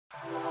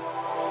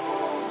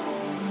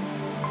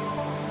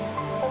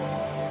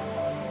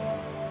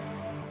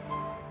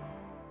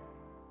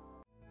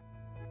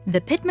The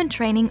Pitman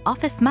Training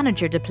Office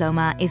Manager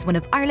Diploma is one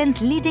of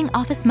Ireland's leading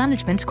office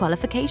management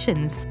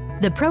qualifications.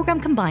 The programme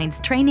combines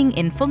training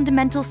in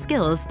fundamental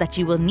skills that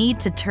you will need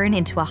to turn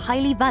into a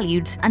highly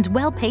valued and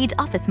well-paid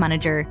office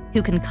manager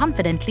who can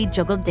confidently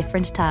juggle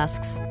different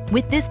tasks.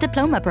 With this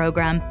diploma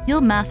programme,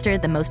 you'll master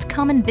the most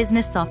common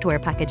business software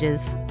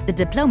packages. The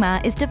diploma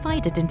is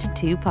divided into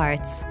two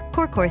parts: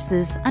 core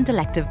courses and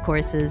elective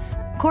courses.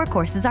 Core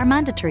courses are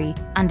mandatory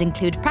and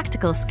include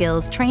practical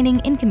skills training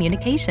in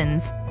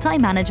communications,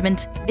 time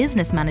management,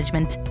 business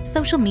management,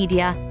 social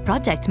media,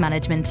 project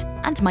management,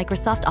 and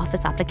Microsoft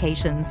Office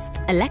applications.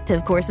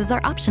 Elective courses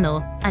are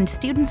optional, and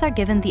students are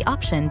given the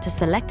option to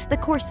select the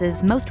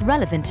courses most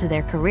relevant to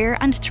their career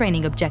and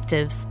training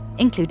objectives,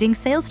 including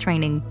sales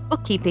training,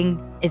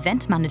 bookkeeping,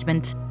 event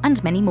management,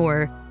 and many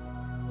more.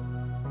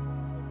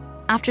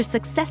 After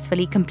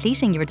successfully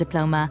completing your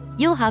diploma,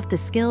 you'll have the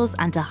skills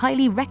and a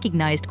highly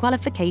recognised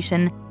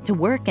qualification to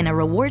work in a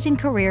rewarding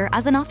career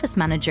as an office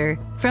manager.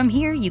 From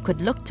here, you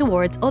could look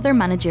towards other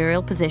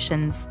managerial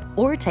positions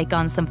or take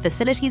on some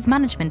facilities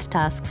management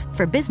tasks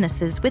for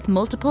businesses with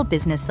multiple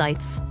business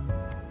sites.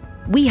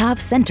 We have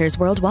centres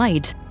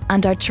worldwide,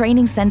 and our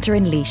training centre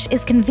in Laois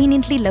is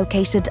conveniently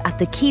located at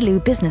the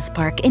Keeloo Business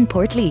Park in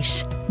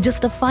Portlaoise,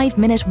 just a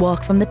 5-minute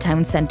walk from the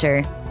town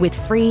centre, with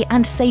free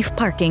and safe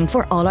parking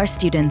for all our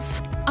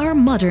students. Our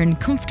modern,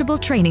 comfortable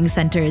training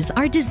centres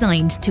are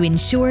designed to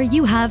ensure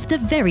you have the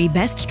very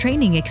best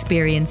training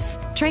experience.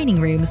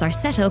 Training rooms are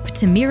set up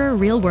to mirror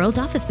real-world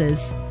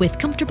offices, with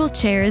comfortable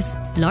chairs,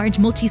 large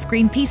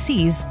multi-screen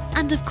PCs,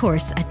 and of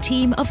course a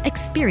team of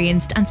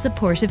experienced and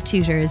supportive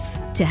tutors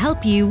to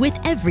help you with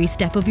every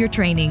step of your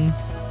training.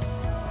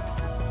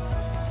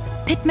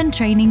 Pitman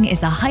Training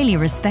is a highly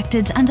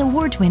respected and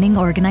award-winning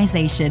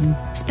organisation,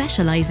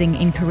 specialising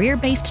in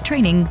career-based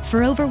training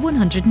for over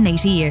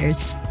 180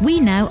 years. We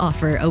now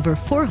offer over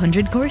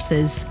 400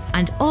 courses,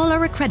 and all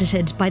are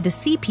accredited by the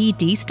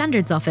CPD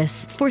Standards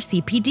Office for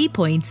CPD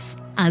points,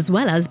 as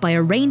well as by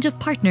a range of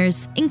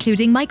partners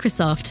including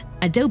Microsoft,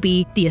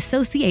 Adobe, the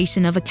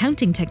Association of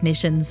Accounting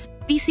Technicians,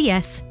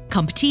 BCS,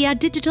 CompTIA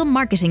Digital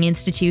Marketing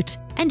Institute,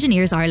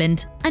 Engineers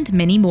Ireland, and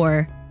many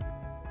more.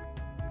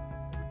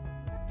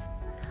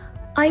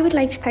 I would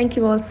like to thank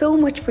you all so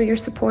much for your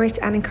support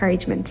and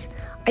encouragement.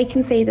 I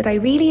can say that I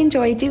really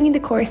enjoyed doing the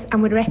course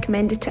and would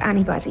recommend it to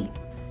anybody.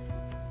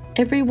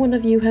 Every one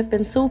of you have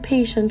been so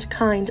patient,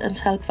 kind and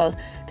helpful.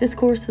 This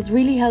course has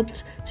really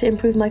helped to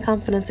improve my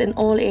confidence in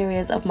all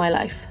areas of my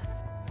life.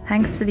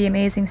 Thanks to the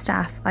amazing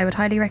staff, I would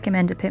highly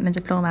recommend a Pitman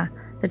Diploma.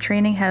 The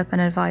training, help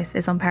and advice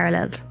is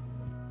unparalleled.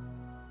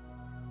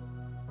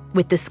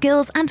 With the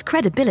skills and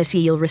credibility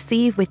you'll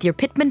receive with your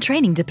Pitman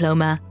Training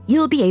Diploma,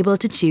 you'll be able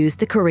to choose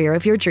the career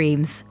of your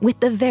dreams with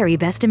the very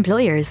best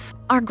employers.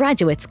 Our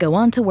graduates go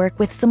on to work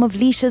with some of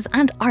Laois's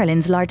and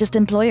Ireland's largest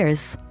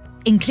employers,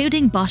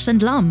 including Bosch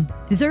 & Lomb,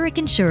 Zurich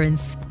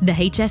Insurance, the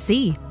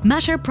HSE,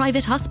 Mater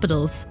Private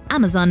Hospitals,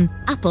 Amazon,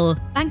 Apple,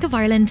 Bank of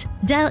Ireland,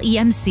 Dell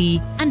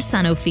EMC and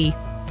Sanofi.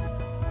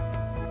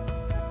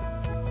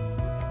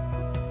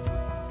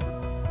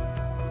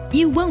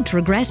 You won't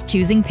regret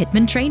choosing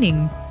Pitman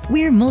Training.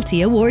 We're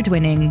multi-award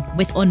winning,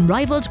 with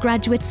unrivaled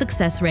graduate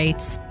success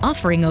rates,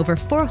 offering over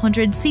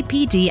 400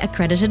 CPD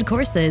accredited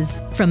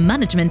courses, from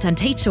management and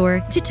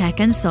HR to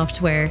tech and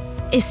software.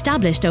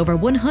 Established over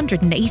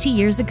 180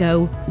 years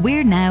ago,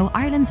 we're now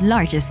Ireland's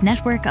largest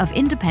network of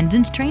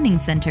independent training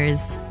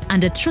centres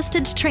and a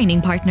trusted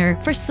training partner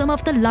for some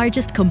of the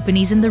largest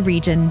companies in the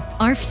region.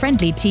 Our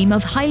friendly team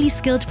of highly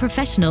skilled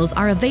professionals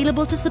are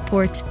available to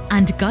support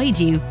and guide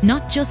you,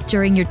 not just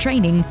during your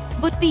training,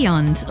 but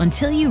beyond,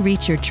 until you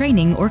reach your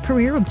training or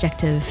career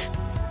objective.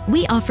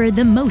 We offer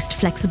the most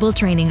flexible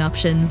training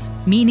options,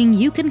 meaning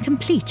you can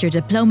complete your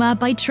diploma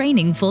by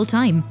training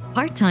full-time,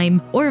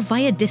 part-time, or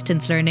via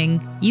distance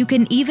learning. You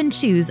can even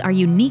choose our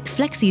unique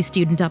Flexi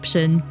student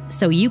option,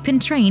 so you can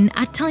train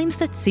at times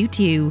that suit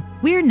you.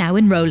 We're now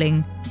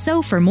enrolling,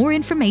 so for more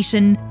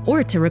information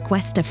or to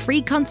request a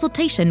free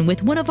consultation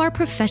with one of our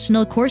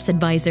professional course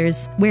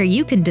advisors, where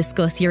you can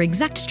discuss your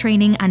exact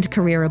training and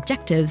career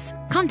objectives,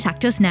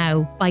 contact us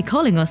now by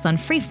calling us on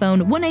free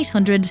phone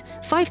 1800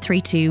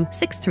 532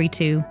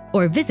 632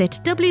 or visit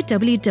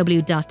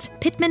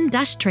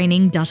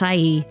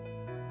www.pitman-training.ie.